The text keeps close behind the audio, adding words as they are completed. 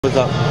What's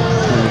up?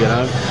 When we get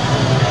home.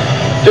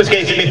 Just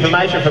getting some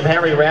information from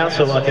Harry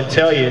Rousel. I can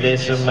tell you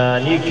there's some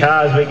new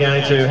cars we're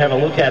going to have a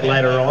look at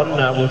later on.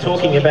 We were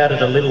talking about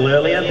it a little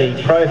earlier. The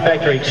Pro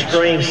Factory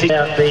Extreme,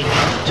 out the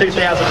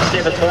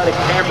 2007 Toyota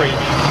Camry,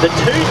 the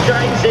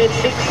 2JZ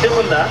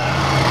 6-cylinder,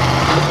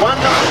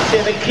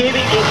 197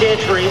 cubic inch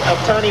entry of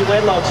Tony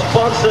Wedlock,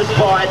 sponsored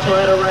by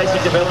Toyota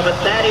Racing Development.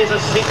 That is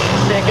a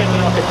 6-second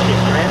rocket ship,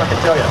 man, I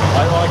can tell you.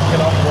 I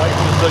cannot wait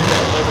to see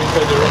that moving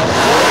further on.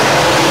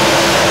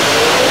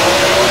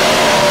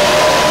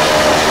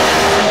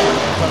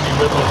 Tony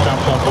Wedlock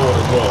jumped on board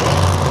as well.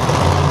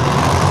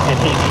 And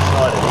he's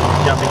excited.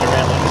 He's jumping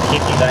around like a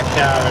kid in that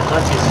car, and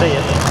once you see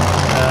it,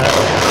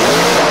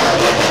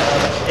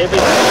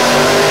 every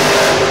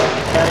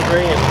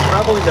category and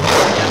trouble in the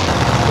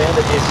found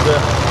that this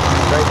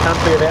great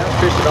country of ours.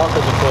 Tristan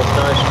offers, of course,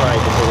 no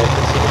stranger to this.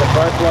 Consider the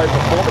Pro Flow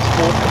Performance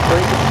Sport for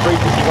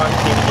 351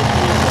 cubic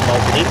inches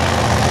bolted in.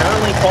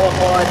 Currently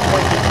qualified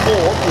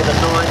 24th with a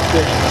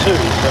 932.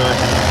 So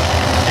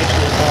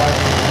actually by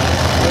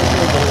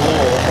the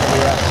law,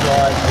 we're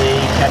outside the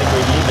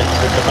category limits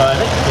at the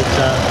moment. But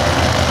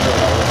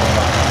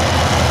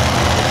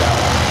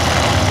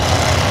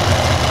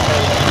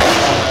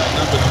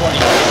Number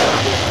 20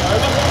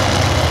 over.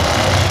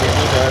 Yeah,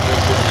 he's over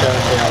and just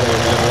shows how they're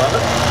in the middle of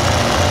it.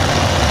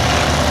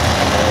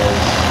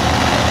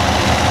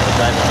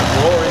 David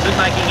McGraw isn't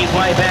making his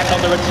way back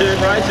on the return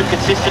road. Some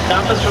consistent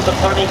numbers from the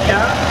funny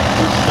car.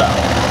 Good stuff.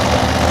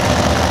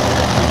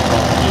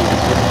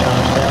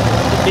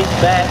 The big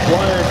bad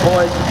blown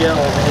boys and girls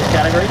in this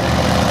category.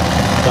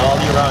 Dial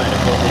your own.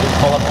 Of course, it is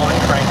qualifying,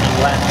 cranking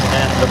laps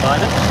at the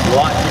moment.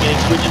 Lights are getting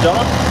switched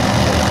on.